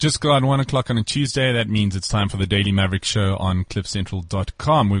Just gone 1 o'clock on a Tuesday. That means it's time for the Daily Maverick show on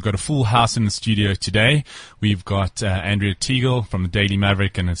cliffcentral.com. We've got a full house in the studio today. We've got Andrea Teagle from the Daily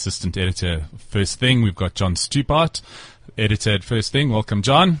Maverick and assistant editor First Thing. We've got John Stupart, editor at First Thing. Welcome,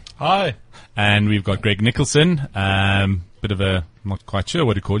 John. Hi. And we've got Greg Nicholson. Bit of a, not quite sure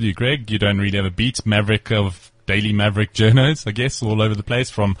what to call you, Greg. You don't really have a beat. Maverick of Daily Maverick journos, I guess, all over the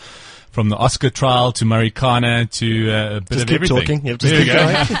place from the Oscar trial to Marikana to a bit just of keep everything. Talking. Yep, just keep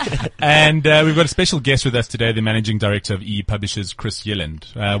going. And we've got a special guest with us today, the managing director of EE Publishers, Chris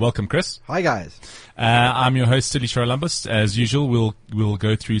Yelland. Welcome, Chris. Hi, guys. I'm your host, Silly Charalambos. As usual, we'll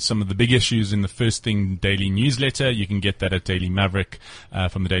go through some of the big issues in the First Thing daily newsletter. You can get that at Daily Maverick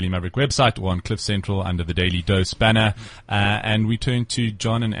from the Daily Maverick website or on Cliff Central under the Daily Dose banner. And we turn to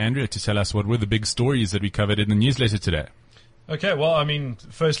John and Andrea to tell us what were the big stories that we covered in the newsletter today. Okay, well, I mean,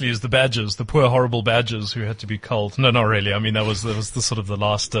 firstly is the badgers, the poor, horrible badgers who had to be culled. No, not really. I mean, that was the sort of the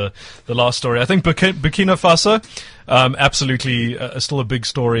last story. I think Burkina Faso, absolutely, still a big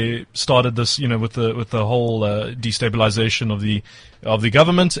story. Started this, with the whole destabilization of the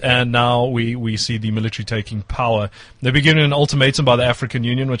government, and now we see the military taking power. They're beginning an ultimatum by the African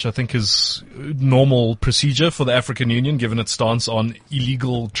Union, which I think is normal procedure for the African Union, given its stance on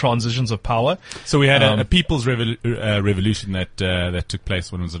illegal transitions of power. So we had a people's revolution that took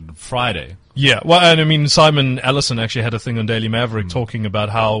place when it was on Friday. Yeah, well, and I mean, Simon Allison actually had a thing on Daily Maverick talking about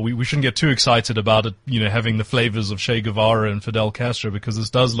how we shouldn't get too excited about it, having the flavors of Che Guevara and Fidel Castro, because this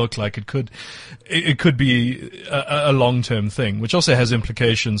does look like it could be a long-term thing, which also has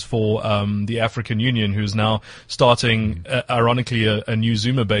implications for the African Union, who's now starting, ironically, a new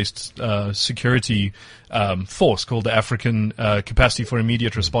Zuma-based security force called the African Capacity for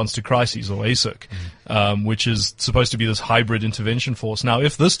Immediate Response to Crises, or ASIC, which is supposed to be this hybrid intervention force. Now,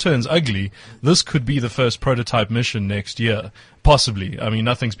 if this turns ugly, this could be the first prototype mission next year. Possibly. I mean,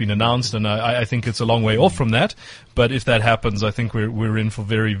 nothing's been announced, and I think it's a long way off from that. But if that happens, I think we're in for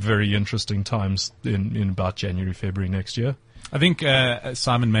very, very interesting times in about January, February next year. I think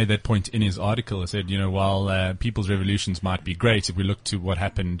Simon made that point in his article. He said, while people's revolutions might be great, if we look to what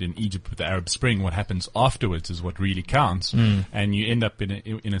happened in Egypt with the Arab Spring, what happens afterwards is what really counts. And you end up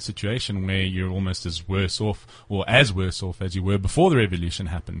in a situation where you're almost as worse off, or as worse off as you were before the revolution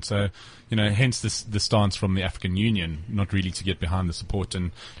happened. So, hence the stance from the African Union, not really to get behind the support.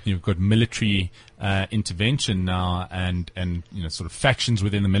 And you've got military intervention now, and sort of factions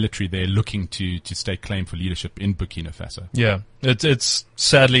within the military. They're looking to stake claim for leadership in Burkina Faso. Yeah, it's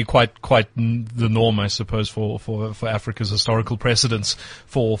sadly quite the norm, I suppose, for Africa's historical precedents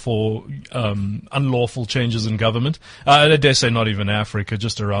for unlawful changes in government. I dare say not even Africa,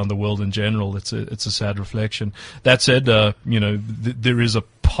 just around the world in general. It's a sad reflection. That said, there is a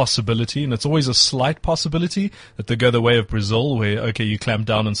possibility, and it's always a slight possibility, that they go the way of Brazil, where, okay, you clamp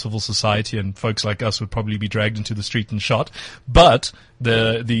down on civil society and folks like us would probably be dragged into the street and shot, but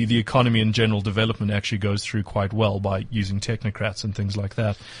the economy and general development actually goes through quite well by using technocrats and things like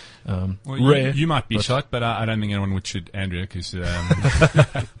that. You might be shot, but I don't think anyone would shoot Andrea, because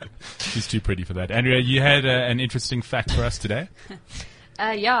she's too pretty for that. Andrea, you had an interesting fact for us today.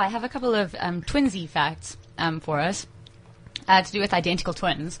 Yeah, I have a couple of twinsy facts for us. To do with identical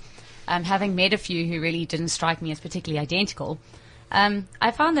twins. Having met a few who really didn't strike me as particularly identical,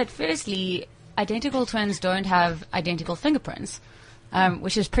 I found that firstly, identical twins don't have identical fingerprints,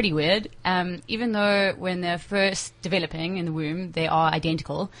 which is pretty weird. Even though when they're first developing in the womb, they are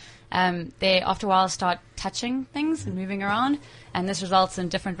identical, they after a while start touching things and moving around, and this results in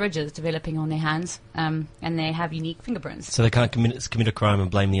different ridges developing on their hands, and they have unique fingerprints. So they can't commit a crime and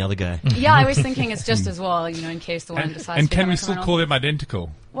blame the other guy. Yeah, I was thinking it's just as well, in case the one decides. And to can we still call them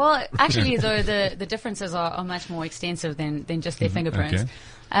identical? Well, actually, though, the differences are much more extensive than just their fingerprints.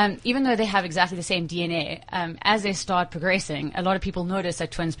 Okay. Even though they have exactly the same DNA, as they start progressing, a lot of people notice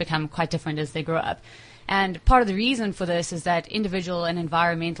that twins become quite different as they grow up. And part of the reason for this is that individual and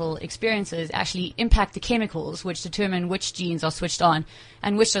environmental experiences actually impact the chemicals which determine which genes are switched on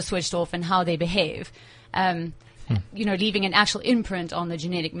and which are switched off and how they behave. Leaving an actual imprint on the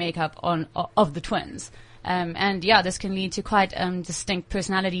genetic makeup of the twins. This can lead to quite distinct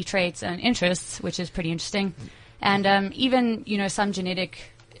personality traits and interests, which is pretty interesting. And even, some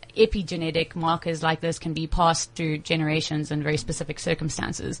epigenetic markers like this can be passed through generations in very specific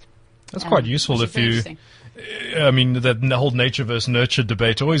circumstances. That's quite useful if you... I mean, the whole nature versus nurture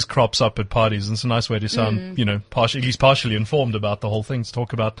debate always crops up at parties, and it's a nice way to sound, at least partially informed about the whole thing, to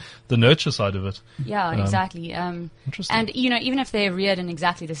talk about the nurture side of it. Yeah, exactly. Interesting. And, even if they're reared in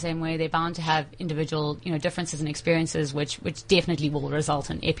exactly the same way, they're bound to have individual, differences in experiences, which definitely will result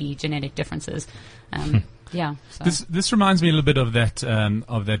in epigenetic differences. Yeah. So. This reminds me a little bit of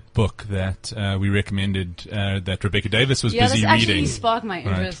that book that we recommended that Rebecca Davis was busy this actually reading. Sparked my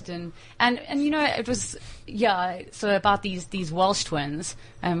interest in, and it was so about these Welsh twins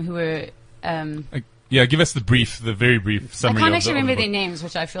who were. Give us the very brief summary. I can't of actually the remember book. their names,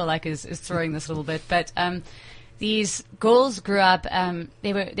 which I feel like is throwing this a little bit. But these girls grew up.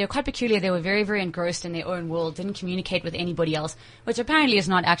 They were quite peculiar. They were very, very engrossed in their own world. Didn't communicate with anybody else, which apparently is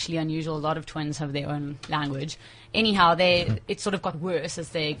not actually unusual. A lot of twins have their own language. Anyhow, it sort of got worse as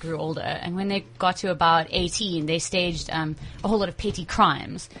they grew older. And when they got to about 18, they staged a whole lot of petty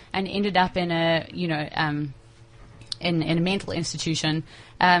crimes and ended up in a in a mental institution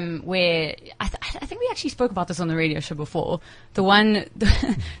where I think we actually spoke about this on the radio show before. The one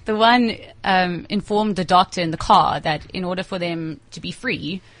informed the doctor in the car that in order for them to be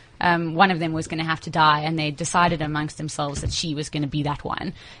free, one of them was going to have to die, and they decided amongst themselves that she was going to be that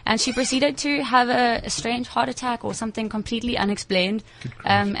one. And she proceeded to have a strange heart attack or something completely unexplained,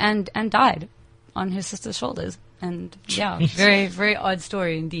 and died on her sister's shoulders. And very, very odd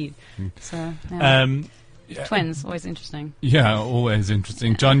story indeed. So. Twins, always interesting. Yeah, always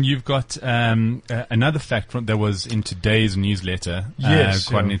interesting. John, you've got another fact that was in today's newsletter. Yes.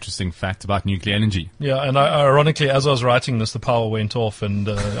 Quite an interesting fact about nuclear energy. Yeah, and ironically, as I was writing this, the power went off and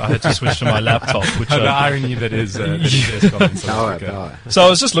I had to switch to my laptop. Which the irony that is ESCOM in South Africa. Power. So I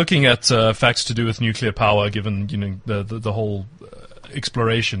was just looking at facts to do with nuclear power, given the whole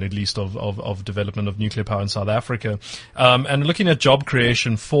exploration, at least, of development of nuclear power in South Africa, and looking at job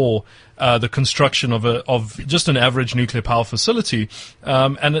creation for the construction of just an average nuclear power facility,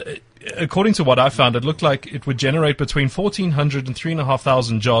 and according to what I found, it looked like it would generate between 1,400 and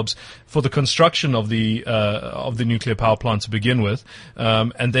 3,500 jobs for the construction of the nuclear power plant to begin with,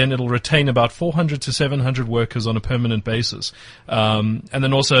 and then it'll retain about 400 to 700 workers on a permanent basis. And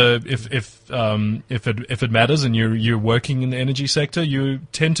then also, if it matters and you're working in the energy sector, you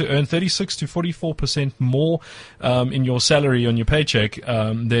tend to earn 36 to 44% more in your salary on your paycheck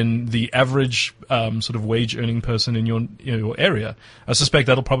than the average sort of wage earning person in your area. I suspect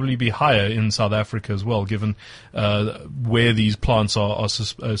that'll probably be higher in South Africa as well, given where these plants are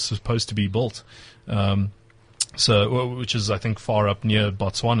supposed to be built. Which is, I think, far up near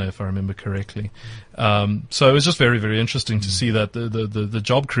Botswana, if I remember correctly. So it was just very, very interesting to see that the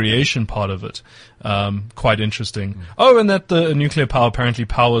job creation part of it, quite interesting. Oh, and that the nuclear power apparently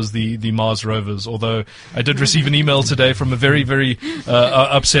powers the Mars rovers, although I did receive an email today from a very, very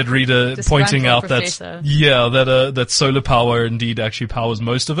upset reader pointing out that solar power indeed actually powers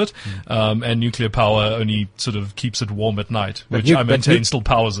most of it, and nuclear power only sort of keeps it warm at night, which I maintain still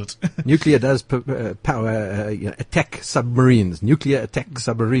powers it. Nuclear does power attack submarines, nuclear attack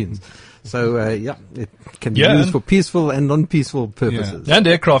submarines. So, it can be used for peaceful and non-peaceful purposes. And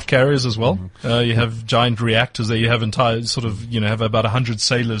aircraft carriers as well. You have giant reactors there. You have entire have about 100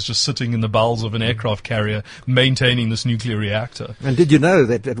 sailors just sitting in the bowels of an aircraft carrier maintaining this nuclear reactor. And did you know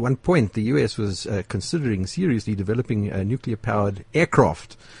that at one point the US was considering seriously developing a nuclear-powered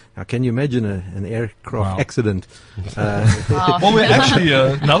aircraft? Now, can you imagine an aircraft accident? Well, we're actually,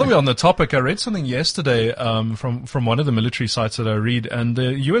 now that we're on the topic, I read something yesterday from one of the military sites that I read, and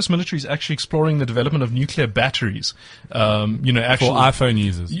the U.S. military is actually exploring the development of nuclear batteries. Actually, for iPhone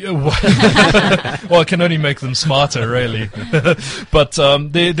users. Yeah, well, it can only make them smarter, really. But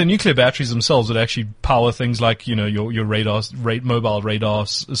the nuclear batteries themselves would actually power things like your radars, mobile radar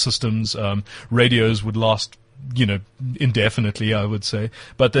systems. Radios would last indefinitely, I would say.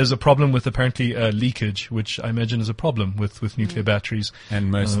 But there's a problem with apparently leakage, which I imagine is a problem with nuclear batteries. And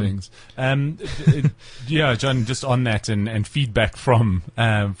most things. John, just on that and feedback from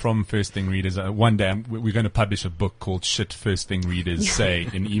First Thing readers. One day we're going to publish a book called Shit First Thing Readers Say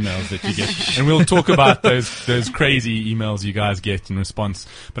in emails that you get. And we'll talk about those crazy emails you guys get in response.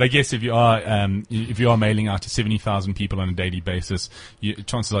 But I guess if you are mailing out to 70,000 people on a daily basis,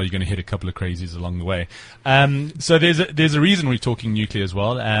 chances are you're going to hit a couple of crazies along the way. So there's a reason we're talking nuclear as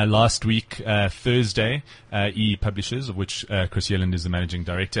well. Last week, Thursday, EE Publishers, of which Chris Yelland is the managing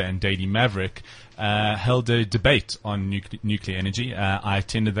director, and Daily Maverick held a debate on nuclear energy. I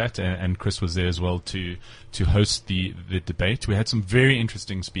attended that, and Chris was there as well to host the debate. We had some very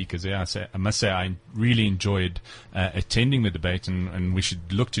interesting speakers there. I must say I really enjoyed attending the debate, and we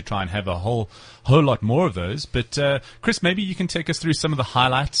should look to try and have a whole lot more of those. But Chris, maybe you can take us through some of the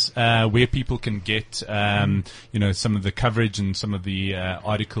highlights, where people can get some of the coverage and some of the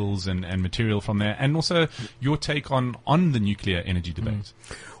articles and material from there, and also your take on the nuclear energy debate.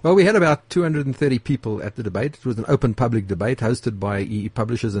 Well, we had about 230 people at the debate. It was an open public debate hosted by EE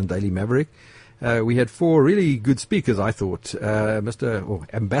Publishers and Daily Maverick. we had 4 really good speakers, I thought. Ambassador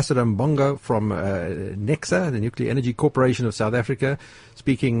Mbongo from NECSA, the Nuclear Energy Corporation of South Africa,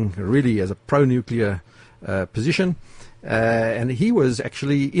 speaking really as a pro-nuclear position. And he was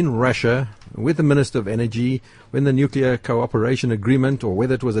actually in Russia with the Minister of Energy when the Nuclear Cooperation Agreement, or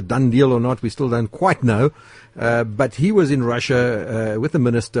whether it was a done deal or not, we still don't quite know. But he was in Russia with the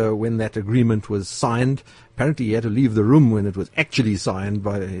Minister when that agreement was signed. Apparently he had to leave the room when it was actually signed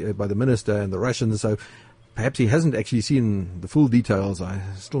by the Minister and the Russians, so perhaps he hasn't actually seen the full details. I'm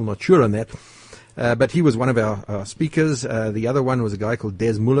still not sure on that. But he was one of our speakers. The other one was a guy called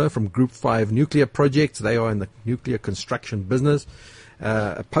Des Muller from Group 5 Nuclear Projects. They are in the nuclear construction business.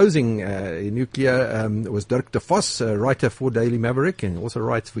 Opposing nuclear was Dirk de Vos, a writer for Daily Maverick, and also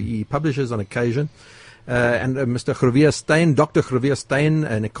writes for EE Publishers on occasion. And Mr. Groevier Steyn, Dr. Groevier Steyn,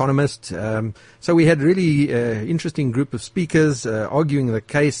 an economist. So we had really interesting group of speakers arguing the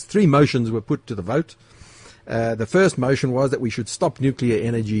case. 3 motions were put to the vote. The first motion was that we should stop nuclear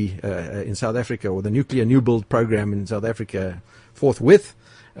energy in South Africa, or the nuclear new build program in South Africa forthwith,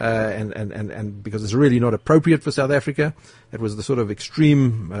 and because it's really not appropriate for South Africa. That was the sort of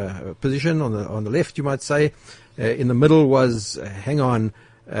extreme position on the left, you might say. In the middle was, hang on,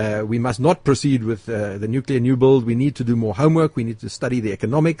 we must not proceed with the nuclear new build. We need to do more homework. We need to study the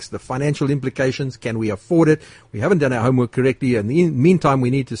economics, the financial implications. Can we afford it? We haven't done our homework correctly. In the meantime, we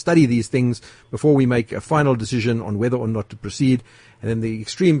need to study these things before we make a final decision on whether or not to proceed. And then the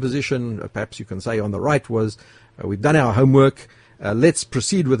extreme position, perhaps you can say on the right, was we've done our homework. Let's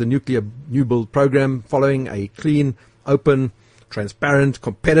proceed with the nuclear new build program following a clean, open, transparent,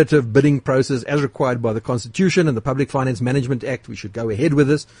 competitive bidding process as required by the Constitution and the Public Finance Management Act. We should go ahead with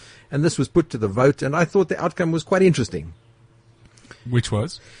this. And this was put to the vote, and I thought the outcome was quite interesting. Which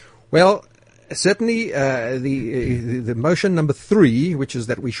was? Well, certainly the motion number 3, which is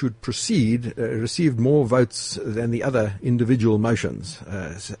that we should proceed, received more votes than the other individual motions.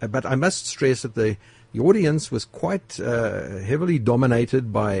 But I must stress that the audience was quite heavily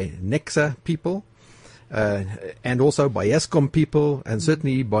dominated by NECSA people, and also by ESCOM people, and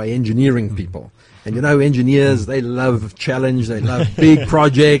certainly by engineering people. And you know, engineers, they love challenge, they love big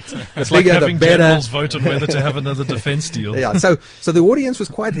projects. It's like having generals vote on whether to have another defense deal. Yeah, so the audience was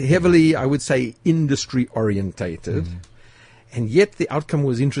quite heavily, I would say, industry orientated. And yet the outcome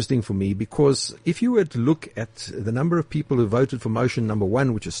was interesting for me, because if you were to look at the number of people who voted for motion number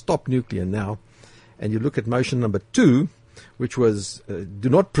 1, which is stop nuclear now, and you look at motion number 2, which was do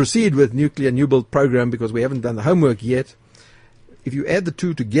not proceed with nuclear new build program because we haven't done the homework yet. If you add the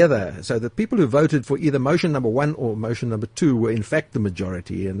 2 together, so the people who voted for either motion number 1 or motion number 2 were in fact the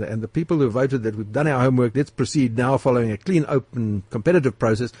majority, and the people who voted that we've done our homework, let's proceed now following a clean, open, competitive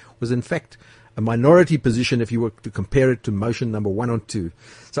process, was in fact a minority position if you were to compare it to motion number 1 or 2.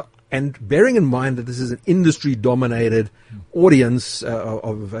 So, and bearing in mind that this is an industry-dominated audience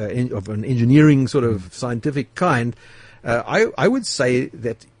of an engineering sort of scientific kind, I would say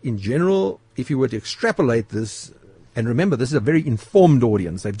that in general, if you were to extrapolate this, and remember, this is a very informed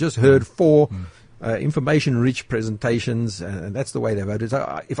audience. They've just heard 4 information-rich presentations, and that's the way they voted.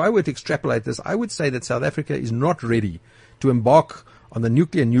 So if I were to extrapolate this, I would say that South Africa is not ready to embark on the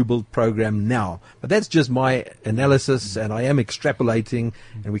nuclear new build program now. But that's just my analysis, and I am extrapolating,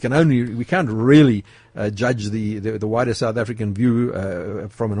 and we can't really judge the wider South African view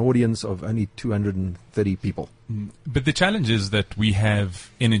from an audience of only 230 people. But the challenge is that we have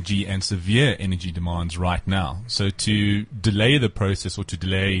energy and severe energy demands right now. So to delay the process, or to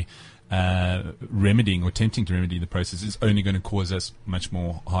delay remedying or attempting to remedy the process, is only going to cause us much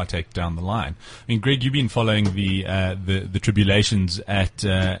more heartache down the line. I mean, Greg, you've been following the tribulations at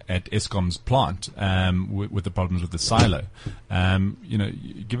Eskom's plant with the problems with the silo.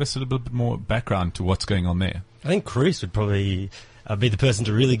 Give us a little bit more background to what's going on there. I think Chris would probably be the person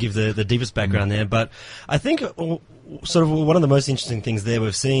to really give the deepest background there. But I think sort of one of the most interesting things there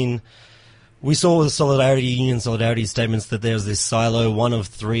we saw the union solidarity statements that there was this silo, one of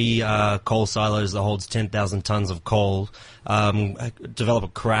 3 coal silos that holds 10,000 tons of coal, developed a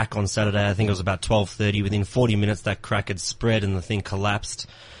crack on Saturday. I think it was about 12:30. Within 40 minutes, that crack had spread and the thing collapsed,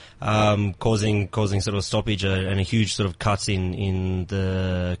 causing sort of a stoppage and a huge sort of cuts in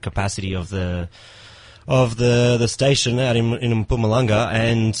the capacity of the station out in Mpumalanga.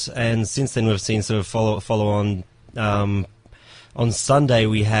 And since then, we've seen sort of follow on. On Sunday,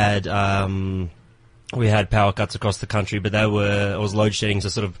 we had power cuts across the country, but it was load shedding to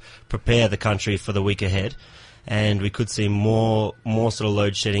sort of prepare the country for the week ahead, and we could see more sort of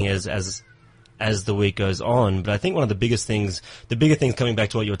load shedding as the week goes on. But I think one of the bigger things coming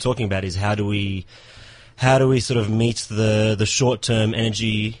back to what you were talking about, is how do we how do we sort of meet the short-term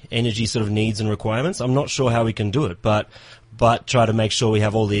energy sort of needs and requirements? I'm not sure how we can do it, but try to make sure we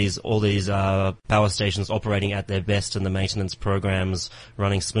have all these power stations operating at their best and the maintenance programs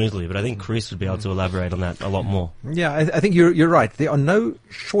running smoothly. But I think Chris would be able to elaborate on that a lot more. Yeah, I think you're right. There are no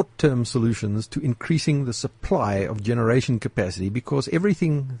short-term solutions to increasing the supply of generation capacity, because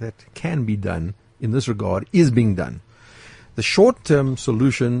everything that can be done in this regard is being done. The short-term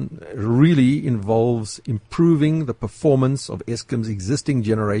solution really involves improving the performance of Eskom's existing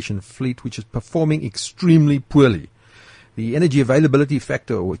generation fleet, which is performing extremely poorly. The energy availability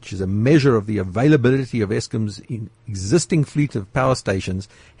factor, which is a measure of the availability of Eskom's existing fleet of power stations,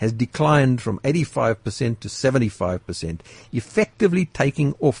 has declined from 85% to 75%, effectively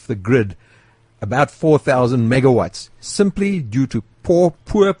taking off the grid about 4,000 megawatts, simply due to poor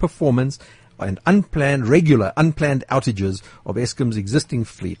performance and regular unplanned outages of Eskom's existing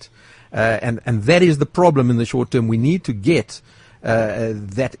fleet. And that is the problem in the short term. We need to get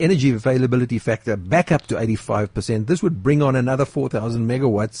that energy availability factor back up to 85%. This would bring on another 4,000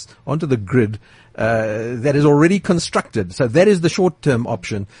 megawatts onto the grid that is already constructed. So that is the short-term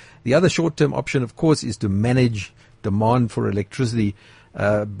option. The other short-term option, of course, is to manage demand for electricity.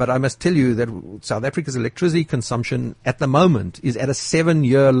 But I must tell you that South Africa's electricity consumption at the moment is at a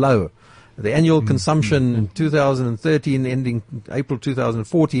 7-year low. The annual consumption in 2013, ending April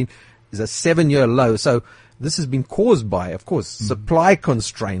 2014, is a 7-year low. So this has been caused by, of course, supply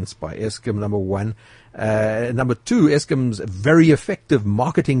constraints by Eskom, number one. Number two, Eskom's very effective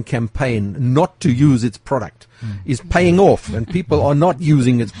marketing campaign not to use its product is paying off, and people are not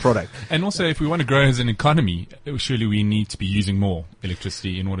using its product. And also, if we want to grow as an economy, surely we need to be using more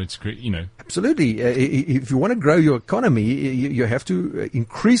electricity in order to create, Absolutely. If you want to grow your economy, you have to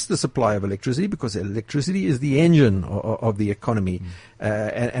increase the supply of electricity, because electricity is the engine of the economy.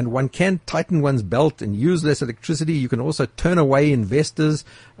 And one can tighten one's belt and use less electricity. You can also turn away investors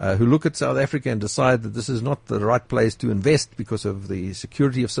who look at South Africa and decide that this is not the right place to invest because of the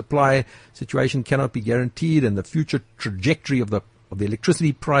security of supply situation cannot be guaranteed, and the future trajectory of the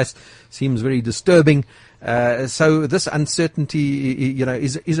electricity price seems very disturbing. So this uncertainty,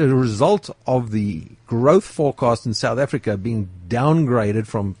 is a result of the growth forecast in South Africa being downgraded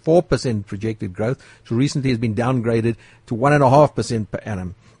from 4% projected growth to recently has been downgraded to 1.5% per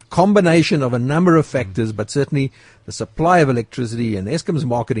annum. Combination of a number of factors, but certainly the supply of electricity and Eskom's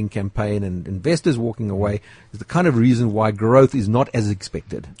marketing campaign and investors walking away is the kind of reason why growth is not as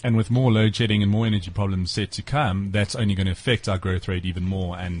expected. And with more load shedding and more energy problems set to come, that's only going to affect our growth rate even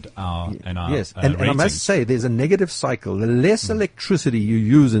more and our yes. And I must say, there's a negative cycle. The less electricity you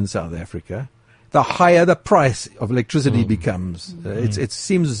use in South Africa, the higher the price of electricity becomes. It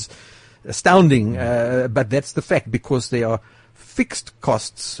seems astounding, but that's the fact, because they are fixed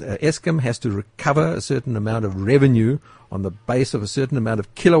costs. Eskom has to recover a certain amount of revenue on the base of a certain amount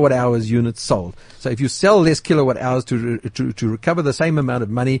of kilowatt hours units sold. So if you sell less kilowatt hours to recover the same amount of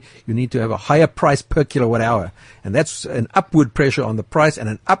money, you need to have a higher price per kilowatt hour. And that's an upward pressure on the price, and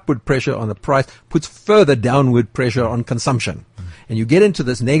an upward pressure on the price puts further downward pressure on consumption. And you get into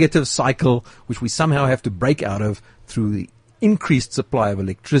this negative cycle, which we somehow have to break out of through the increased supply of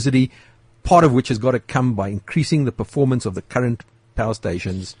electricity, part of which has got to come by increasing the performance of the current power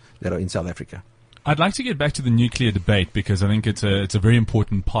stations that are in South Africa. I'd like to get back to the nuclear debate, because I think it's a very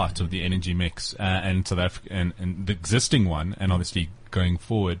important part of the energy mix, and South Africa and the existing one, and obviously going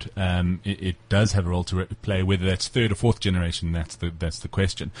forward, it does have a role to play. Whether that's third or fourth generation, that's the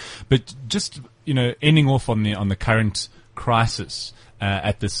question. But just ending off on the current crisis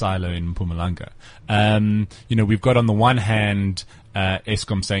at the silo in Mpumalanga. We've got on the one hand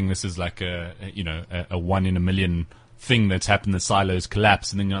Eskom saying this is like a 1 in a million thing that's happened, the silos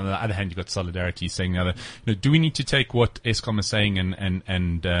collapse, and then on the other hand you've got Solidarity saying the other. Do we need to take what Eskom is saying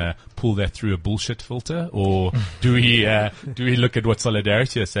and pull that through a bullshit filter, or do we look at what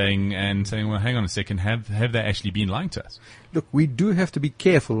Solidarity are saying and saying, well, hang on a second, have they actually been lying to us? Look, we do have to be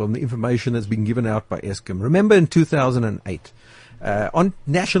careful on the information that's been given out by Eskom. Remember in 2008, on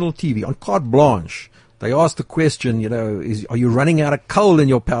national TV, on carte blanche, they asked the question, are you running out of coal in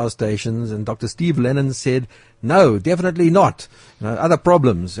your power stations? And Dr. Steve Lennon said, no, definitely not. Other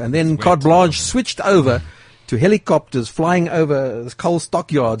problems. And then carte blanche switched over to helicopters flying over the coal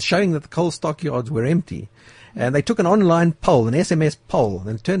stockyards, showing that the coal stockyards were empty. And they took an online poll, an SMS poll,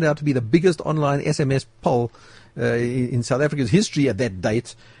 and it turned out to be the biggest online SMS poll in South Africa's history at that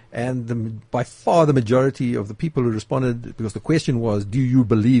date. And by far the majority of the people who responded, because the question was, do you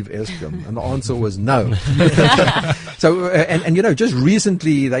believe Eskom? And the answer was no. So, and just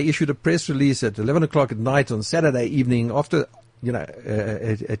recently they issued a press release at 11 o'clock at night on Saturday evening after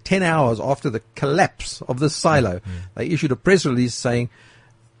 10 hours after the collapse of the silo, they issued a press release saying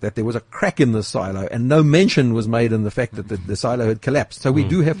that there was a crack in the silo, and no mention was made in the fact that the silo had collapsed. So we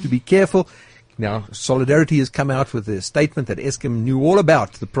do have to be careful. Now, Solidarity has come out with a statement that Eskom knew all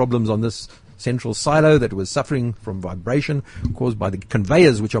about the problems on this central silo that was suffering from vibration caused by the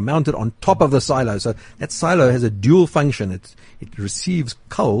conveyors which are mounted on top of the silo. So that silo has a dual function. It receives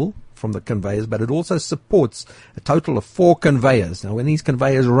coal from the conveyors, but it also supports a total of 4 conveyors. Now, when these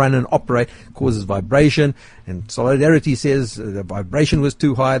conveyors run and operate, it causes vibration, and Solidarity says the vibration was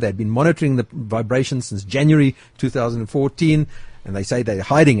too high. They'd been monitoring the vibration since January 2014, and they say they're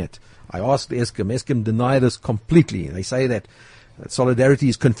hiding it. I asked Eskom deny this completely. They say that Solidarity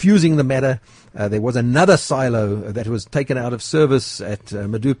is confusing the matter. There was another silo that was taken out of service at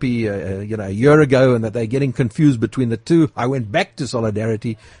Medupi, a year ago, and that they're getting confused between the two. I went back to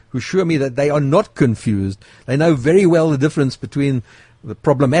Solidarity, who assure me that they are not confused. They know very well the difference between the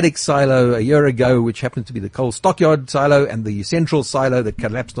problematic silo a year ago, which happened to be the coal stockyard silo, and the central silo that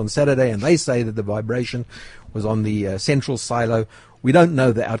collapsed on Saturday, and they say that the vibration was on the central silo. We don't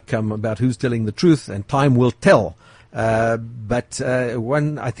know the outcome about who's telling the truth, and time will tell. But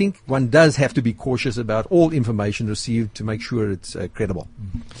I think one does have to be cautious about all information received to make sure it's credible.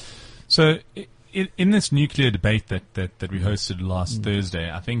 So, in this nuclear debate that we hosted last Thursday,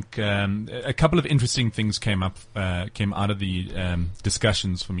 I think a couple of interesting things came out of the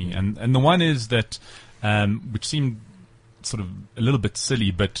discussions for me, and the one is that which seemed sort of a little bit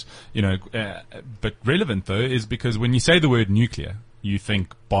silly, but but relevant though, is because when you say the word nuclear, you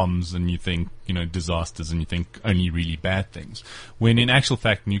think bombs and you think, disasters and you think only really bad things. When in actual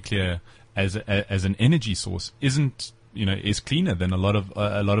fact, nuclear as an energy source is cleaner than a lot of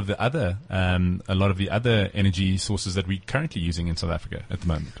the other energy sources that we're currently using in South Africa at the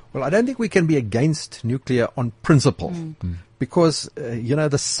moment. Well, I don't think we can be against nuclear on principle, because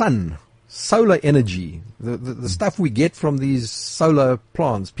the sun, solar energy, the stuff we get from these solar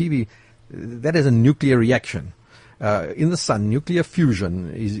plants, PV, that is a nuclear reaction. In the sun, nuclear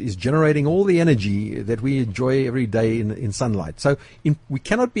fusion is generating all the energy that we enjoy every day in sunlight. So we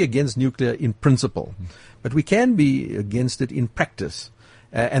cannot be against nuclear in principle, but we can be against it in practice.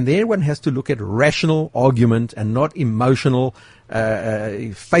 And there one has to look at rational argument and not emotional,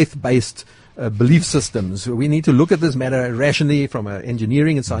 faith-based belief systems. We need to look at this matter rationally from an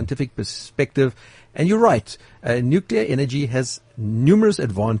engineering and scientific perspective. And you're right, nuclear energy has numerous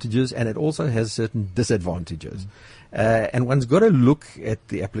advantages, and it also has certain disadvantages. And one's got to look at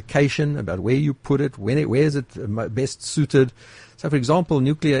the application, about where you put it, where is it best suited. So, for example,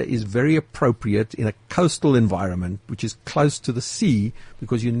 nuclear is very appropriate in a coastal environment, which is close to the sea,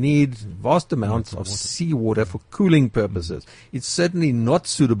 because you need vast amounts of seawater for cooling purposes. It's certainly not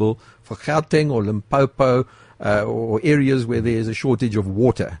suitable for Gauteng or Limpopo, or areas where there is a shortage of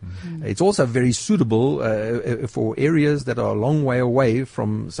water. It's also very suitable for areas that are a long way away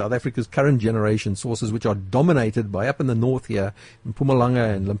from South Africa's current generation sources, which are dominated by up in the north here, in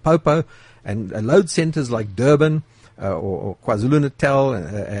Mpumalanga and Limpopo, and load centers like Durban, or KwaZulu-Natal,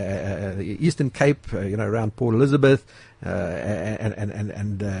 the Eastern Cape, around Port Elizabeth,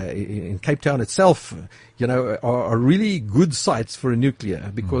 and in Cape Town itself, are really good sites for a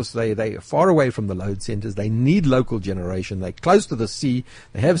nuclear, because they are far away from the load centers. They need local generation. They're close to the sea.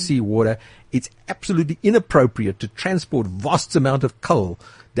 They have seawater. It's absolutely inappropriate to transport vast amount of coal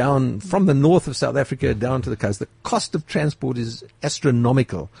down from the north of South Africa down to the coast. The cost of transport is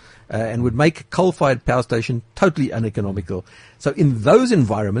astronomical, and would make a coal-fired power station totally uneconomical. So in those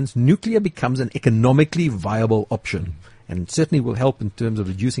environments, nuclear becomes an economically viable option, and certainly will help in terms of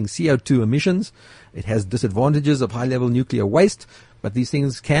reducing CO2 emissions. It has disadvantages of high-level nuclear waste, but these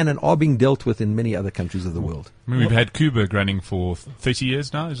things can and are being dealt with in many other countries of the world. I mean, we've had Coburg running for 30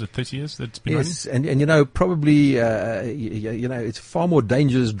 years now. Is it 30 years that's been running? Yes, and probably, it's far more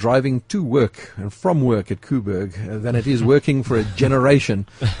dangerous driving to work and from work at Coburg than it is working for a generation,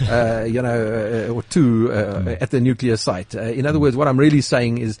 or two at the nuclear site. In other words, what I'm really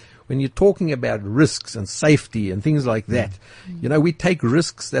saying is, when you're talking about risks and safety and things like that, we take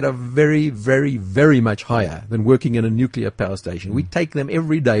risks that are very, very, very much higher than working in a nuclear power station. We take them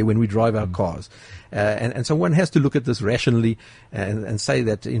every day when we drive our cars. And so one has to look at this rationally and say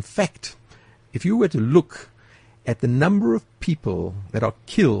that, in fact, if you were to look at the number of people that are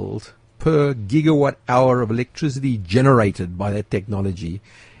killed per gigawatt hour of electricity generated by that technology,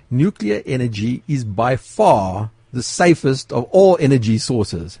 nuclear energy is by far the safest of all energy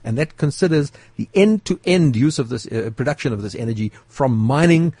sources, and that considers the end-to-end use of this production of this energy, from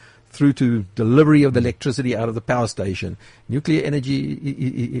mining through to delivery of the electricity out of the power station. Nuclear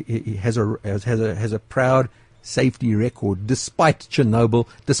energy has a proud safety record, despite Chernobyl,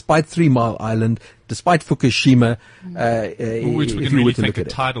 despite 3 Mile Island, despite Fukushima. Which we if can you were really to take look a at it.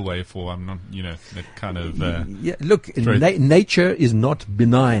 tidal wave for. I'm not, that kind of. Yeah, look, very- nature is not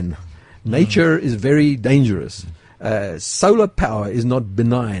benign. Nature is very dangerous. Solar power is not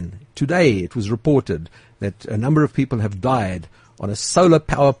benign. Today, it was reported that a number of people have died on a solar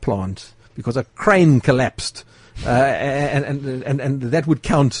power plant because a crane collapsed. And that would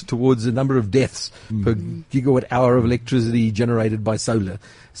count towards the number of deaths per gigawatt hour of electricity generated by solar.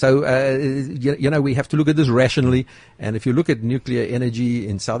 So, we have to look at this rationally. And if you look at nuclear energy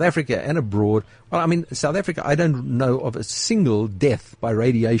in South Africa and abroad, well, I mean, South Africa, I don't know of a single death by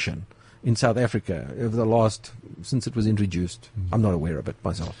radiation in South Africa since it was introduced. I'm not aware of it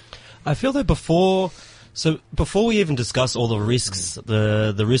myself. I feel that before we even discuss all the risks,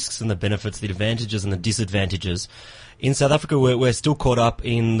 the risks and the benefits, the advantages and the disadvantages, in South Africa we're still caught up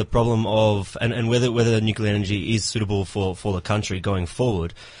in the problem of and whether nuclear energy is suitable for the country going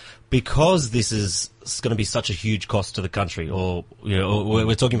forward, because this is going to be such a huge cost to the country, or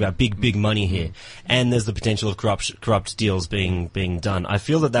we're talking about big money here, and there's the potential of corrupt deals being done. I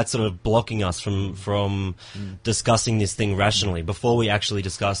feel that that's sort of blocking us from discussing this thing rationally before we actually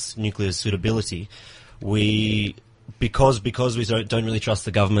discuss nuclear suitability. Because we don't really trust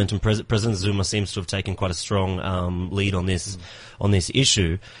the government, and President Zuma seems to have taken quite a strong lead on this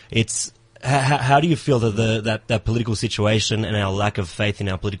issue. It's how do you feel that political situation and our lack of faith in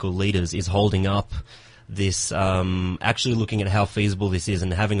our political leaders is holding up this, actually looking at how feasible this is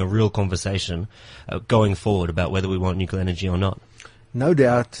and having a real conversation going forward about whether we want nuclear energy or not? No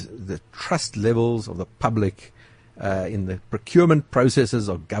doubt the trust levels of the public in the procurement processes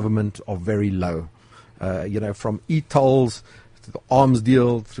of government are very low. From e-tolls to the arms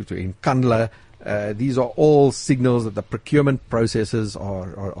deal through to Nkandla, these are all signals that the procurement processes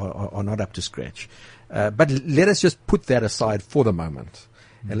are not up to scratch. But let us just put that aside for the moment.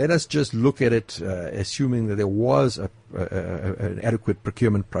 And let us just look at it, assuming that there was an adequate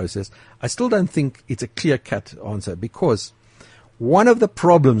procurement process. I still don't think it's a clear-cut answer, because one of the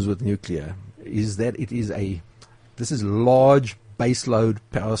problems with nuclear is that this is large baseload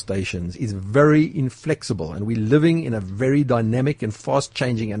power stations, is very inflexible, and we're living in a very dynamic and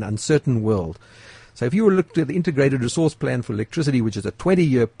fast-changing and uncertain world. So if you look at the Integrated Resource Plan for Electricity, which is a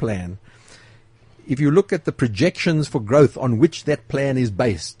 20-year plan, if you look at the projections for growth on which that plan is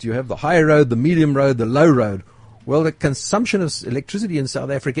based, you have the high road, the medium road, the low road. Well, the consumption of electricity in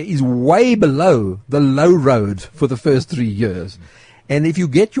South Africa is way below the low road for the first 3 years. And if you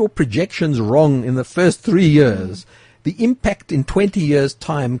get your projections wrong in the first 3 years, the impact in 20 years'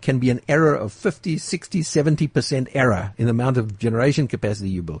 time can be an error of 50, 60, 70% error in the amount of generation capacity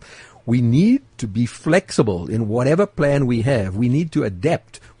you build. We need to be flexible in whatever plan we have. We need to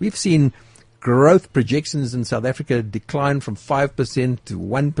adapt. We've seen growth projections in South Africa decline from 5% to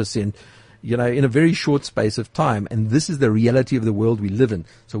 1%, in a very short space of time. And this is the reality of the world we live in.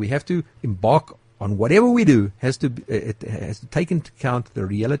 So we have to embark on whatever we do it has to take into account the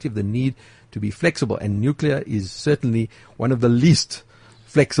reality of the need to be flexible. And nuclear is certainly one of the least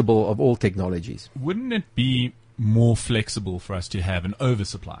flexible of all technologies. Wouldn't it be more flexible for us to have an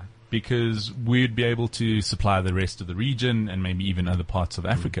oversupply? Because we'd be able to supply the rest of the region and maybe even other parts of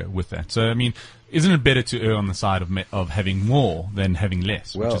Africa with that. So, I mean, isn't it better to err on the side of having more than having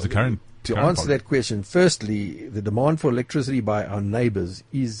less, which is the current To current answer policy? that question, firstly, the demand for electricity by our neighbors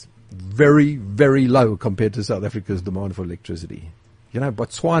is very, very low compared to South Africa's demand for electricity.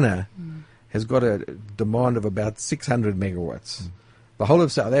 Botswana has got a demand of about 600 megawatts. The whole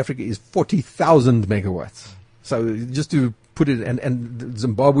of South Africa is 40,000 megawatts. So just to put it, and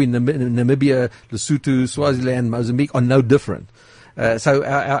Zimbabwe, Namibia, Lesotho, Swaziland, Mozambique are no different. So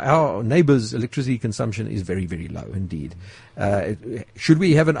our neighbors' electricity consumption is very, very low indeed. Should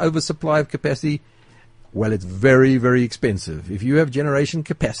we have an oversupply of capacity? Well, it's very, very expensive. If you have generation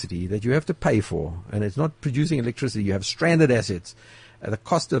capacity that you have to pay for, and it's not producing electricity, you have stranded assets, the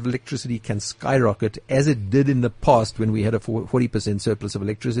cost of electricity can skyrocket, as it did in the past when we had a 40% surplus of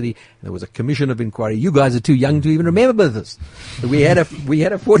electricity. There was a commission of inquiry. You guys are too young to even remember this. We had a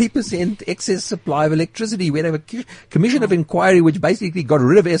 40% excess supply of electricity. We had a commission of inquiry which basically got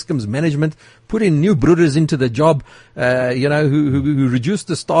rid of Eskom's management, put in new brooders into the job, who reduced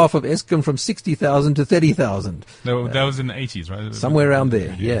the staff of Eskom from 60,000 to 30,000. That was in the 80s, right? Somewhere around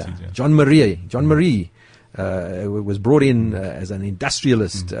there, yeah. 80s, yeah. John Marie was brought in as an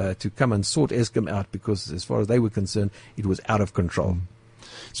industrialist to come and sort Eskom out, because as far as they were concerned, it was out of control.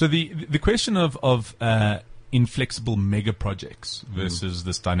 So the question of inflexible mega projects versus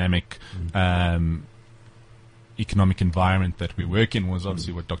this dynamic, economic environment that we work in was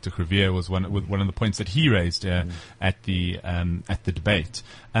obviously what Dr. Crevier was one of the points that he raised at the debate.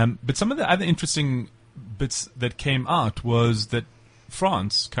 But some of the other interesting bits that came out was that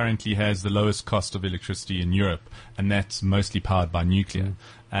France currently has the lowest cost of electricity in Europe, and that's mostly powered by nuclear.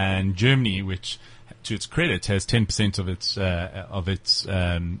 And Germany, which, to its credit, has 10% of its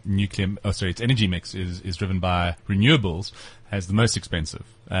its energy mix is driven by renewables, has the most expensive,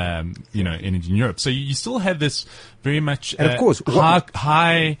 energy in Europe. So you still have this very much, and of course,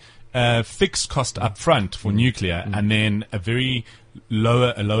 high fixed cost up front for nuclear, and then a very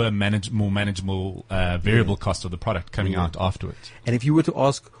more manageable variable cost of the product coming out afterwards. And if you were to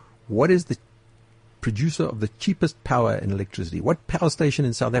ask, what is the producer of the cheapest power in electricity? What power station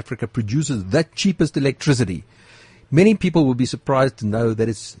in South Africa produces the cheapest electricity? Many people will be surprised to know that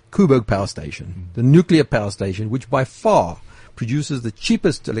it's Koeberg Power Station, the nuclear power station, which by far produces the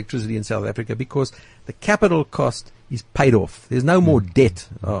cheapest electricity in South Africa because the capital cost is paid off. There's no more debt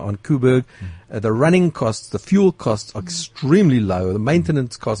on Koeberg. The running costs, the fuel costs are extremely low. The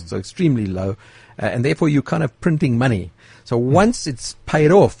maintenance costs are extremely low. And therefore you're kind of printing money. So once it's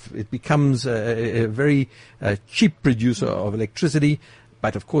paid off, it becomes a very cheap producer of electricity.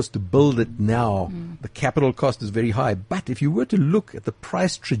 But of course, to build it now, the capital cost is very high. But if you were to look at the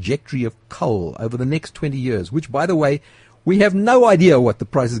price trajectory of coal over the next 20 years, which, by the way, we have no idea what the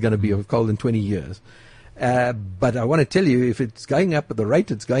price is going to be of coal in 20 years. But I want to tell you, if it's going up at the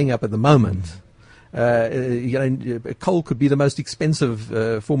rate it's going up at the moment, coal could be the most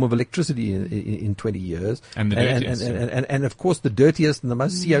expensive form of electricity in 20 years. And the dirtiest. And of course, the dirtiest and the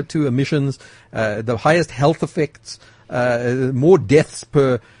most CO2 emissions, the highest health effects, more deaths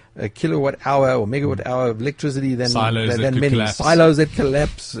per kilowatt hour or megawatt hour of electricity than many collapse. Silos that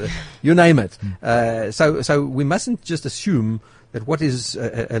collapse, you name it. So we mustn't just assume that what is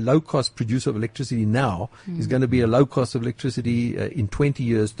a low-cost producer of electricity now is going to be a low-cost of electricity in 20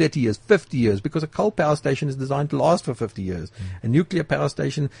 years, 30 years, 50 years, because a coal power station is designed to last for 50 years. A nuclear power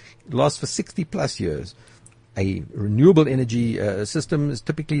station lasts for 60-plus years. A renewable energy system is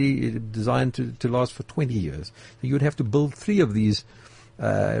typically designed to last for 20 years. So you would have to build 3 of these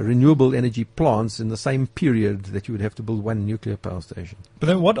renewable energy plants in the same period that you would have to build 1 nuclear power station. But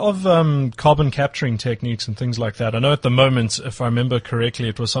then what of carbon capturing techniques and things like that? I know at the moment, if I remember correctly,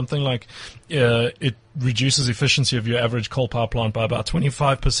 it was something like it reduces efficiency of your average coal power plant by about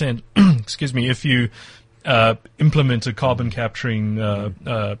 25%, excuse me, if you implement a carbon capturing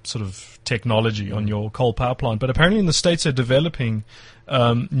sort of technology on your coal power plant. But apparently in the States they're developing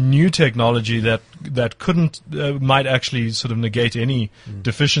new technology that might actually sort of negate any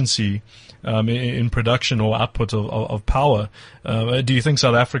deficiency in production or output of power. Do you think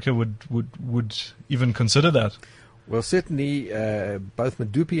South Africa would even consider that? Well, certainly both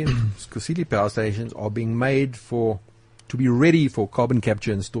Medupi and Kusile power stations are being made to be ready for carbon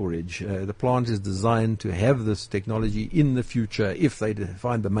capture and storage. The plant is designed to have this technology in the future if they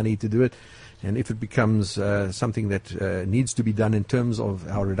find the money to do it, and if it becomes something that needs to be done in terms of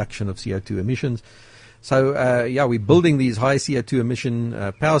our reduction of CO2 emissions. So, we're building these high CO2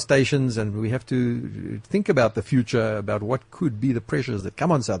 emission power stations, and we have to think about the future, about what could be the pressures that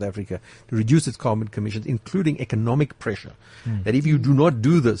come on South Africa to reduce its carbon emissions, including economic pressure. That if you do not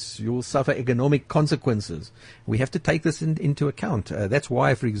do this, you will suffer economic consequences. We have to take this into account. That's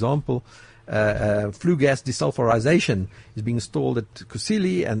why, for example, flue gas desulfurization is being installed at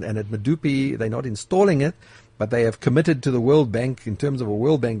Kusile and at Medupi. They're not installing it, but they have committed to the World Bank in terms of a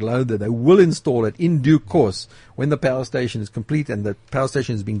World Bank loan that they will install it in due course when the power station is complete, and the power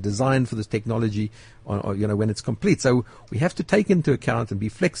station is being designed for this technology when it's complete. So we have to take into account and be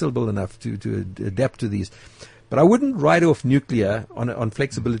flexible enough to adapt to these. But I wouldn't write off nuclear on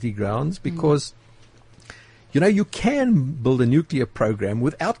flexibility grounds, because you can build a nuclear program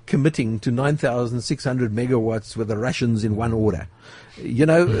without committing to 9,600 megawatts with the Russians in one order.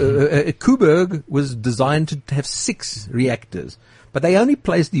 Koeberg was designed to have 6 reactors, but they only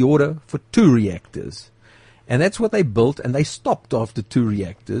placed the order for 2 reactors. And that's what they built, and they stopped after 2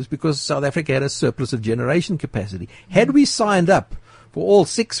 reactors because South Africa had a surplus of generation capacity. Had we signed up for all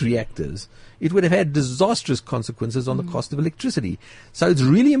 6 reactors, it would have had disastrous consequences on the cost of electricity. So it's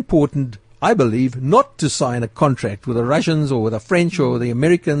really important, I believe, not to sign a contract with the Russians or with the French or the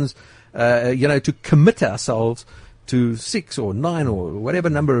Americans, to commit ourselves to 6 or 9 or whatever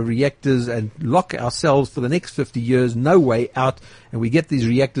number of reactors and lock ourselves for the next 50 years, no way out, and we get these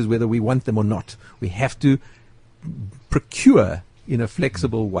reactors whether we want them or not. We have to procure in a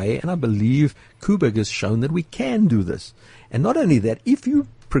flexible way, and I believe Koeberg has shown that we can do this. And not only that, if you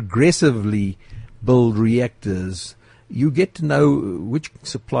progressively build reactors you get to know which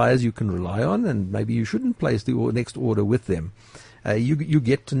suppliers you can rely on, and maybe you shouldn't place the next order with them. You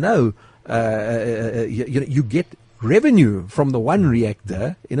get to know, you get revenue from the one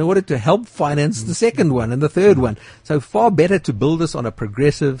reactor in order to help finance the second one and the third one. So far better to build this on a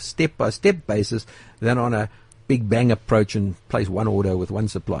progressive, step-by-step basis than on a big bang approach and place one order with one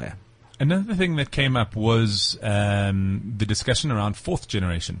supplier. Another thing that came up was the discussion around fourth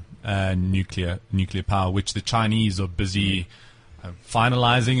generation nuclear power, which the Chinese are busy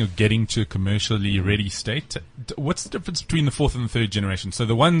finalizing or getting to a commercially ready state. What's the difference between the fourth and the third generation? So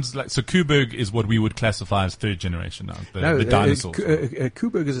the ones so Koeberg is what we would classify as third generation now, the dinosaurs.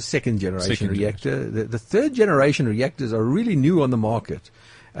 Koeberg is a second generation reactor. The third generation reactors are really new on the market.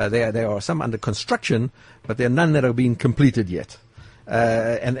 There are some under construction, but there are none that are being completed yet.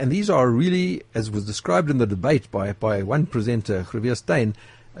 And these are really, as was described in the debate by one presenter, Javier Stein,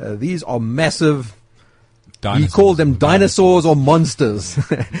 these are massive. He called them dinosaurs or monsters.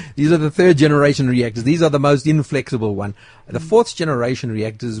 These are the third generation reactors. These are the most inflexible one. The fourth generation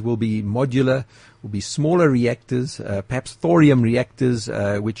reactors will be modular, will be smaller reactors, perhaps thorium reactors,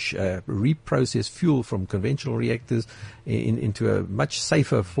 which reprocess fuel from conventional reactors into a much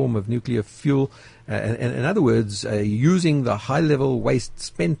safer form of nuclear fuel. And in other words, using the high-level waste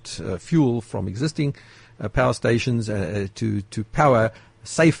spent fuel from existing power stations to power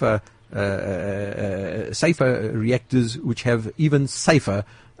safer reactors which have even safer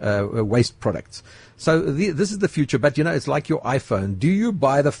waste products. So this is the future, but it's like your iPhone. Do you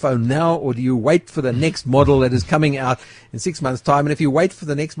buy the phone now, or do you wait for the next model that is coming out in 6 months' time? And if you wait for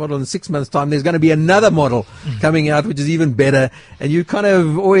the next model in 6 months' time, there's going to be another model coming out which is even better. And you kind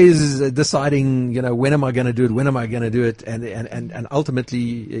of always deciding, when am I going to do it? When am I going to do it? And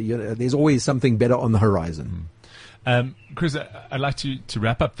ultimately, there's always something better on the horizon. Chris, I'd like to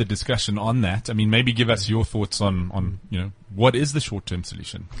wrap up the discussion on that. I mean, maybe give us your thoughts on what is the short-term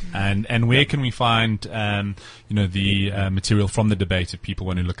solution, and where can we find the material from the debate if people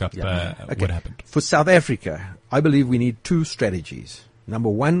want to look up what happened. For South Africa, I believe we need two strategies. Number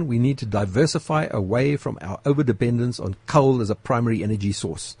one, we need to diversify away from our overdependence on coal as a primary energy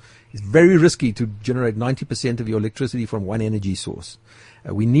source. It's very risky to generate 90% of your electricity from one energy source.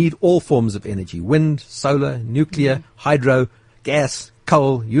 We need all forms of energy: wind, solar, nuclear, hydro, gas,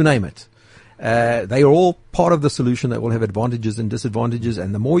 coal, you name it. They are all part of the solution that will have advantages and disadvantages.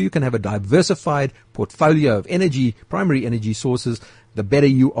 And the more you can have a diversified portfolio of energy, primary energy sources, the better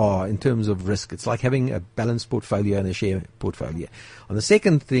you are in terms of risk. It's like having a balanced portfolio and a share portfolio. On the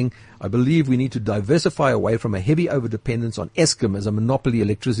second thing, I believe we need to diversify away from a heavy overdependence on Eskom as a monopoly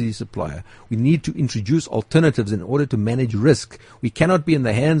electricity supplier. We need to introduce alternatives in order to manage risk. We cannot be in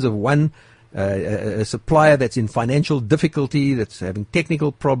the hands of one a supplier that's in financial difficulty, that's having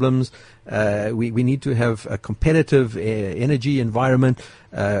technical problems. We need to have a competitive energy environment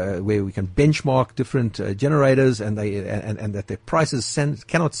where we can benchmark different generators, and that their prices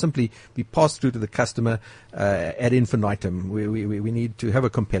cannot simply be passed through to the customer ad infinitum. We need to have a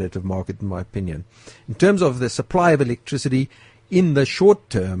competitive market, in my opinion. In terms of the supply of electricity, in the short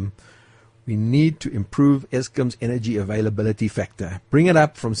term, we need to improve Eskom's energy availability factor. Bring it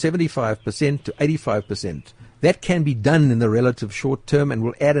up from 75% to 85%. That can be done in the relative short term and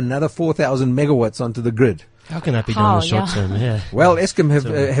will add another 4,000 megawatts onto the grid. How can that be done in the short term? Yeah. Well, Eskom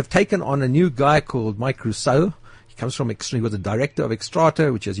have taken on a new guy called Mike Rousseau. He comes from he was the director of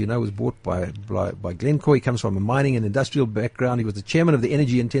Extrata, which, as you know, was bought by Glencore. He comes from a mining and industrial background. He was the chairman of the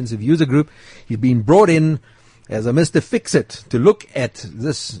Energy Intensive User Group. He's been brought in as a Mr. Fix-It to look at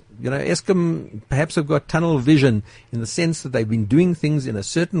this. Eskom perhaps have got tunnel vision in the sense that they've been doing things in a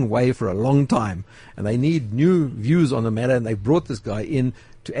certain way for a long time, and they need new views on the matter, and they brought this guy in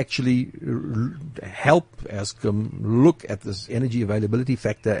to actually help Eskom look at this energy availability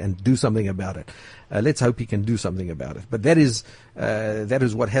factor and do something about it. Let's hope he can do something about it. But that is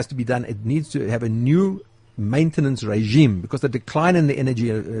what has to be done. It needs to have a new maintenance regime, because the decline in the energy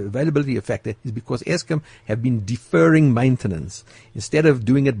availability factor is because Eskom have been deferring maintenance instead of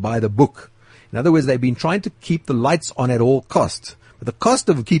doing it by the book. In other words, they've been trying to keep the lights on at all costs. But the cost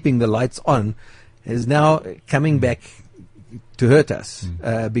of keeping the lights on is now coming back to hurt us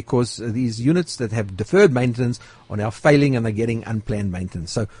because these units that have deferred maintenance are now failing and they're getting unplanned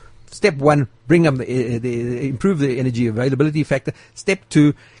maintenance. So step one, bring up improve the energy availability factor. Step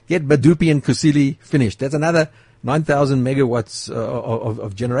two, get Badupi and Kusile finished. That's another 9,000 megawatts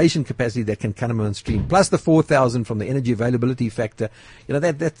of generation capacity that can come on stream, plus the 4,000 from the energy availability factor.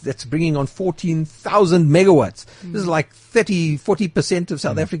 That's bringing on 14,000 megawatts. This is like 40% of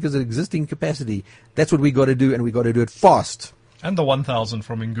South Africa's existing capacity. That's what we got to do, and we got to do it fast. And the 1,000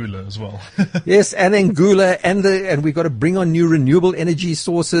 from Ngula as well. Yes, and Angola, and we've got to bring on new renewable energy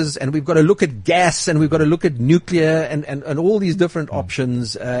sources, and we've got to look at gas, and we've got to look at nuclear, and all these different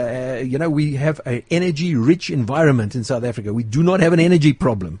options. We have an energy-rich environment in South Africa. We do not have an energy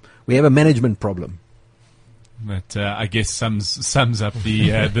problem. We have a management problem. That I guess sums up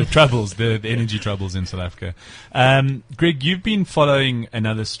the troubles, the energy troubles in South Africa. Greg, you've been following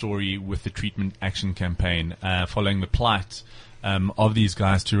another story with the Treatment Action Campaign, following the plight of these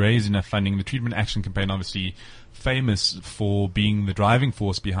guys to raise enough funding. The Treatment Action Campaign, obviously famous for being the driving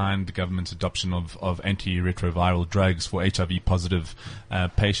force behind the government's adoption of antiretroviral drugs for HIV-positive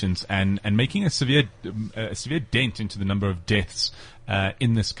patients, and making a severe dent into the number of deaths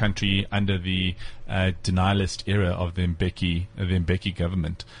in this country under the denialist era of the Mbeki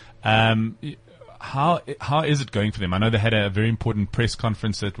government. How is it going for them? I know they had a very important press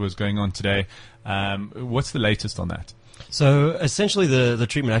conference that was going on today. What's the latest on that? So essentially, the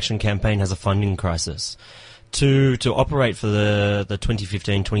Treatment Action Campaign has a funding crisis. To operate for the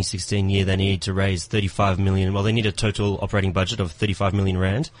 2015-2016 year, they need to raise 35 million. Well, they need a total operating budget of 35 million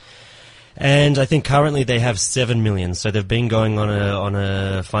rand. And I think currently they have 7 million. So they've been going on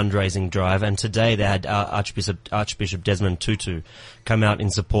a fundraising drive. And today they had Archbishop Desmond Tutu come out in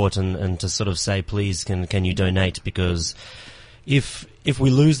support and to sort of say, please, can you donate? Because if we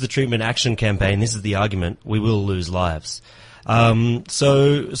lose the Treatment Action Campaign, this is the argument, we will lose lives.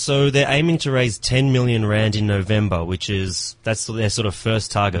 So they're aiming to raise 10 million rand in November, that's their sort of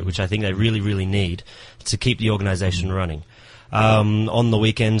first target, which I think they really, really need to keep the organization running. On the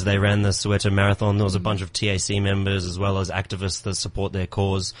weekend, they ran the Soweto Marathon. There was a bunch of TAC members as well as activists that support their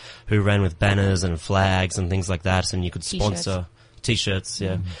cause who ran with banners and flags and things like that. And you could sponsor T-shirts,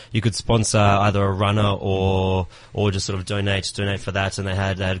 yeah. You could sponsor either a runner or just sort of donate for that. And they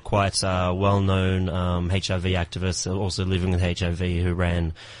had quite well-known HIV activists also living with HIV who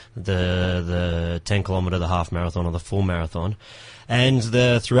ran the 10 kilometer, the half marathon or the full marathon. And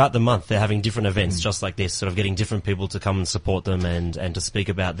throughout the month, they're having different events just like this, sort of getting different people to come and support them and to speak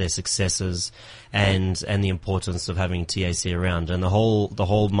about their successes and the importance of having TAC around. And the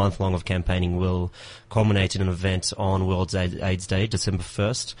whole month long of campaigning will culminate in an event on World AIDS Day, December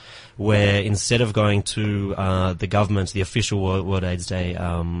 1st, where instead of going to the official World AIDS Day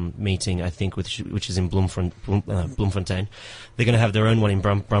meeting, I think, which is in Bloemfontein, they're going to have their own one in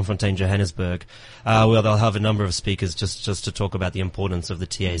Bloemfontein, Johannesburg, where they'll have a number of speakers just to talk about the importance of the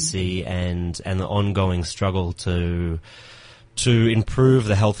TAC and the ongoing struggle to improve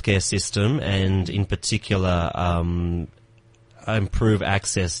the healthcare system and, in particular, improve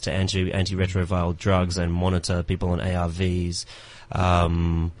access to antiretroviral drugs and monitor people on ARVs,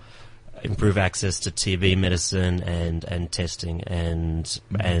 improve access to TB medicine and testing and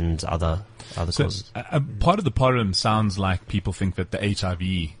other causes. Part of the problem sounds like people think that the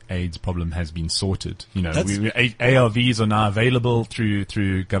HIV/AIDS problem has been sorted. ARVs are now available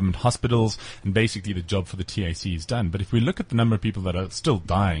through government hospitals, and basically the job for the TAC is done. But if we look at the number of people that are still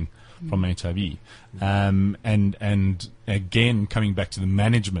dying from HIV, and again coming back to the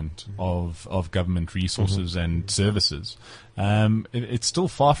management of government resources and services, it's still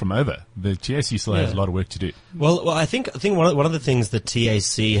far from over. The TAC still has a lot of work to do. Well, I think one of the things that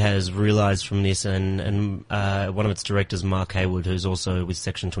TAC has realised from this, and one of its directors, Mark Hayward, who's also with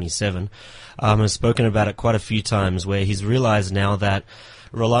Section 27, has spoken about it quite a few times, where he's realised now that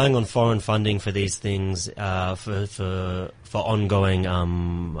relying on foreign funding for these things, for ongoing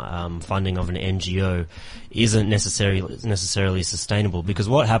funding of an NGO, isn't necessarily sustainable. Because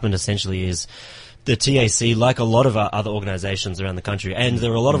what happened essentially is the TAC, like a lot of other organisations around the country, and there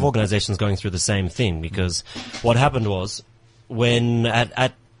were a lot of organisations going through the same thing. Because what happened was, when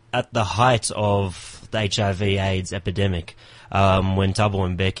at the height of the HIV/AIDS epidemic, when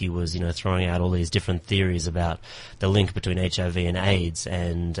Thabo Mbeki was, throwing out all these different theories about the link between HIV and AIDS,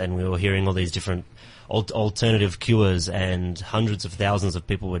 and we were hearing all these different alternative cures, and hundreds of thousands of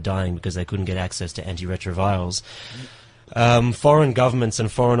people were dying because they couldn't get access to antiretrovirals. Foreign governments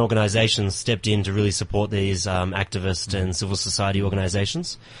and foreign organizations stepped in to really support these activist and civil society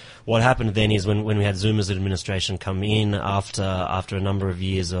organizations. What happened then is when we had Zuma's administration come in after a number of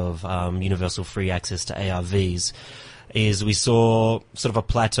years of universal free access to ARVs, is we saw sort of a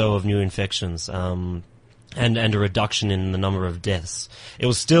plateau of new infections and a reduction in the number of deaths.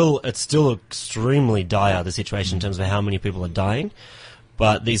 It's still extremely dire, the situation, in terms of how many people are dying.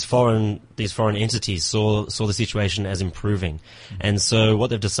 But these foreign entities saw the situation as improving. And so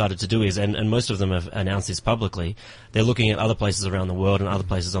what they've decided to do is, and most of them have announced this publicly, they're looking at other places around the world and other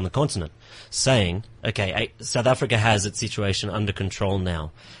places on the continent, saying, okay, South Africa has its situation under control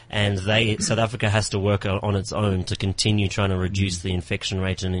now, and South Africa has to work on its own to continue trying to reduce the infection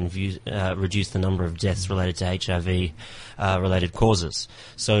rate and reduce the number of deaths related to HIV related causes.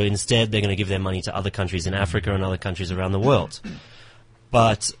 So instead, they're going to give their money to other countries in Africa and other countries around the world.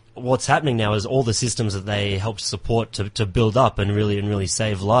 But what's happening now is all the systems that they helped support to build up and really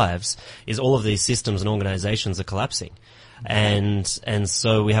save lives, is all of these systems and organizations are collapsing. And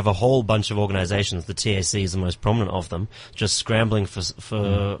so we have a whole bunch of organizations, the TAC is the most prominent of them, just scrambling for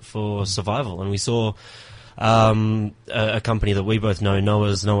survival. And we saw a company that we both know,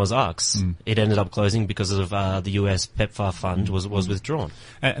 Noah's Arks. It ended up closing because of the US PEPFAR fund was withdrawn.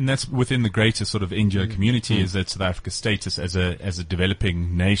 And that's within the greater sort of NGO community, is that South Africa's status as a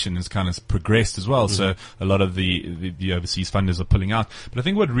developing nation has kind of progressed as well. So a lot of the overseas funders are pulling out. But I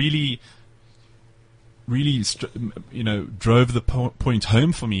think what really drove the point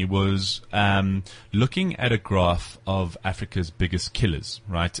home for me was looking at a graph of Africa's biggest killers,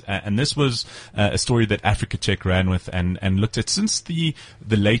 right? And this was a story that Africa Check ran with and looked at since the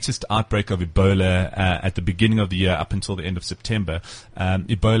latest outbreak of Ebola at the beginning of the year up until the end of September.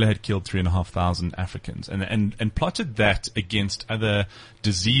 Ebola had killed 3,500 Africans and plotted that against other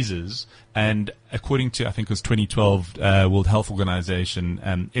diseases. And according to, I think it was 2012 World Health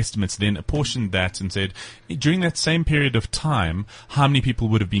Organization estimates, then apportioned that and said, during that same period of time, how many people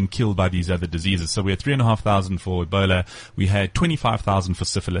would have been killed by these other diseases? So we had 3,500 for Ebola. We had 25,000 for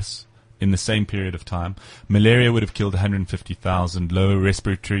syphilis in the same period of time. Malaria would have killed 150,000. Lower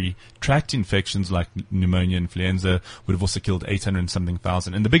respiratory tract infections like pneumonia, influenza would have also killed 800 and something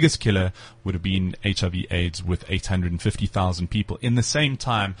thousand. And the biggest killer would have been HIV/AIDS with 850,000 people in the same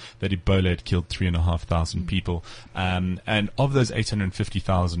time that Ebola had killed 3,500 people. And of those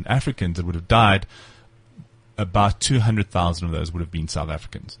 850,000 Africans that would have died, about 200,000 of those would have been South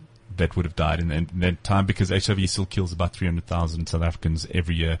Africans that would have died in that time, because HIV still kills about 300,000 South Africans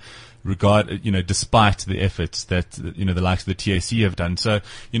every year, despite the efforts that, the likes of the TAC have done. So,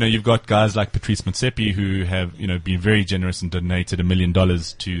 you've got guys like Patrice Motsepe who have, been very generous and donated $1 million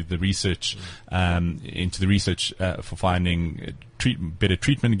to the research, for finding better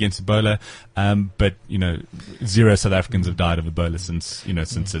treatment against Ebola. But, 0 South Africans have died of Ebola since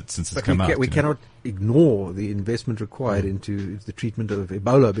it's come out. We cannot ignore the investment required into the treatment of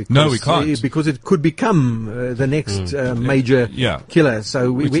Ebola, because no, we can't, because it could become the next major killer.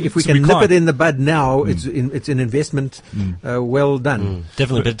 So if we can nip it in the bud now, it's an investment well done.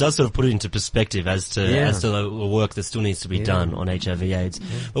 Definitely, but it does sort of put it into perspective as to the work that still needs to be done on HIV/AIDS.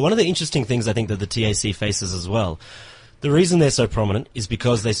 But one of the interesting things I think that the TAC faces as well, the reason they're so prominent is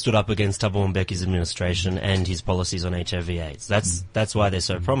because they stood up against Thabo Mbeki's administration and his policies on HIV/AIDS. That's why they're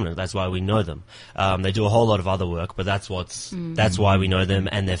so prominent. That's why we know them. They do a whole lot of other work, but that's why we know them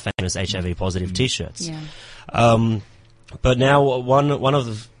and their famous HIV positive T-shirts. Yeah. But now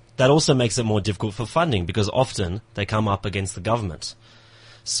that also makes it more difficult for funding, because often they come up against the government.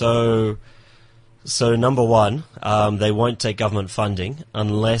 So number one, they won't take government funding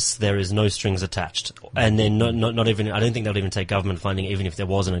unless there is no strings attached. And then not even, I don't think they'll even take government funding even if there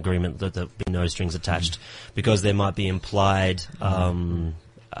was an agreement that there'd be no strings attached, because there might be implied,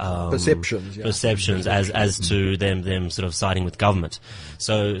 perceptions as to them sort of siding with government.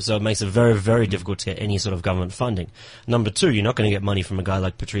 So it makes it very, very difficult to get any sort of government funding. Number two, you're not going to get money from a guy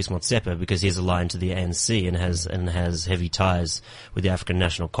like Patrice Motsepe, because he's aligned to the ANC and has heavy ties with the African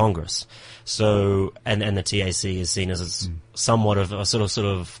National Congress. So and the TAC is seen as somewhat of a sort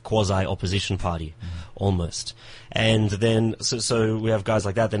of quasi opposition party, almost. And then so we have guys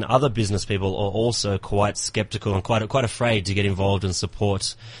like that. Then other business people are also quite skeptical and quite afraid to get involved and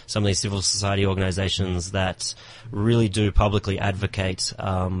support some of these civil society organizations that really do publicly advocate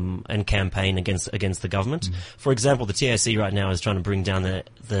and campaign against the government. For example, the TAC right now is trying to bring down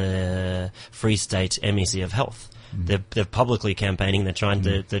the Free State MEC of Health. They're publicly campaigning. They're trying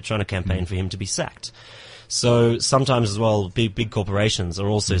to campaign for him to be sacked. So sometimes as well, big corporations are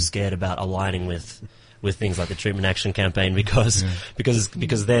also scared about aligning with things like the Treatment Action Campaign, because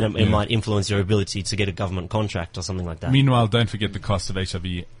then it might influence your ability to get a government contract or something like that. Meanwhile, don't forget the cost of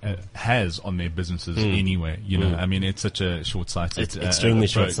HIV has on their businesses anyway. I mean, it's such a short-sighted, it's extremely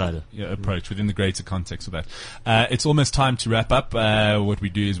short-sighted approach within the greater context of that. It's almost time to wrap up. What we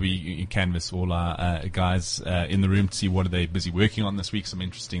do is we canvass all our guys in the room to see what are they busy working on this week. Some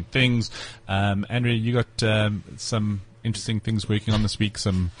interesting things. Andrea, you got some interesting things working on this week.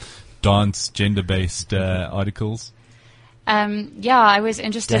 Some dance, gender-based articles? Yeah, I was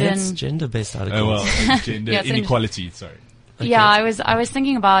interested Dance, in gender-based articles. Oh, well, gender Yeah, it's inequality, sorry. Yeah, I was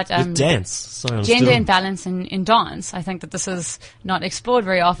thinking about With dance. Sorry, I'm gender still... imbalance in dance. I think that this is not explored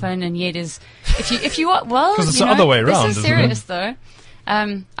very often, and yet is if you well, 'Cause it's you the know, other way around, This is isn't it? serious though.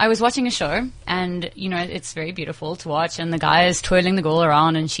 I was watching a show, and it's very beautiful to watch, and the guy is twirling the girl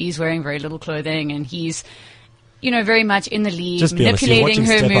around, and she's wearing very little clothing, and he's very much in the lead, Just be honest, you're manipulating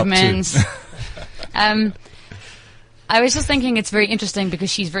watching her Step Up movements. I was just thinking it's very interesting because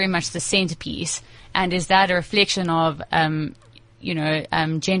she's very much the centerpiece. And is that a reflection of, gender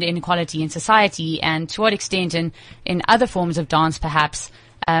inequality in society? And to what extent in other forms of dance, perhaps,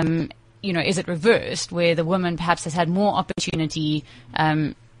 is it reversed where the woman perhaps has had more opportunity,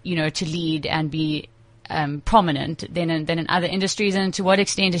 to lead and be prominent than in other industries? And to what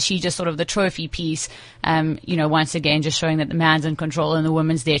extent is she just sort of the trophy piece, once again, just showing that the man's in control and the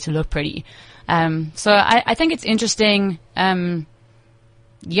woman's there to look pretty? So I think it's interesting, to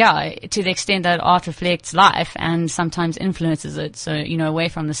the extent that art reflects life and sometimes influences it. So, away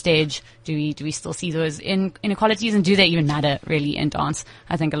from the stage, do we still see those inequalities, and do they even matter really in dance?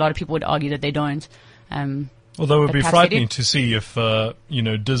 I think a lot of people would argue that they don't. Although it would But be perhaps they frightening do. to see if,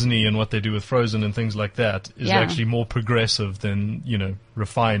 Disney and what they do with Frozen and things like that is Yeah. actually more progressive than,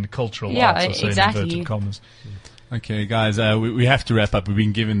 refined cultural Yeah, arts, I'll say in exactly. inverted commas. Okay, guys, we have to wrap up. We've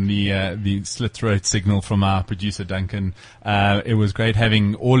been given the slit throat signal from our producer, Duncan. It was great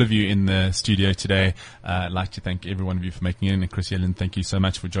having all of you in the studio today. I'd like to thank every one of you for making it in. And Chris Yellen, thank you so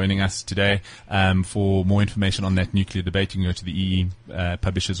much for joining us today. For more information on that nuclear debate, you can go to the EE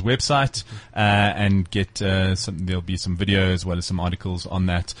Publishers website, and get, there'll be some video as well as some articles on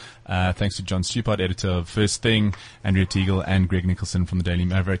that. Thanks to John Stupart, editor of First Thing, Andrea Teagle, and Greg Nicholson from the Daily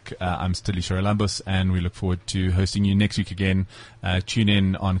Maverick. I'm Stili Shorelambos, and we look forward to hosting you next week again. Tune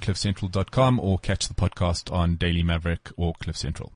in on cliffcentral.com or catch the podcast on Daily Maverick or Cliff Central.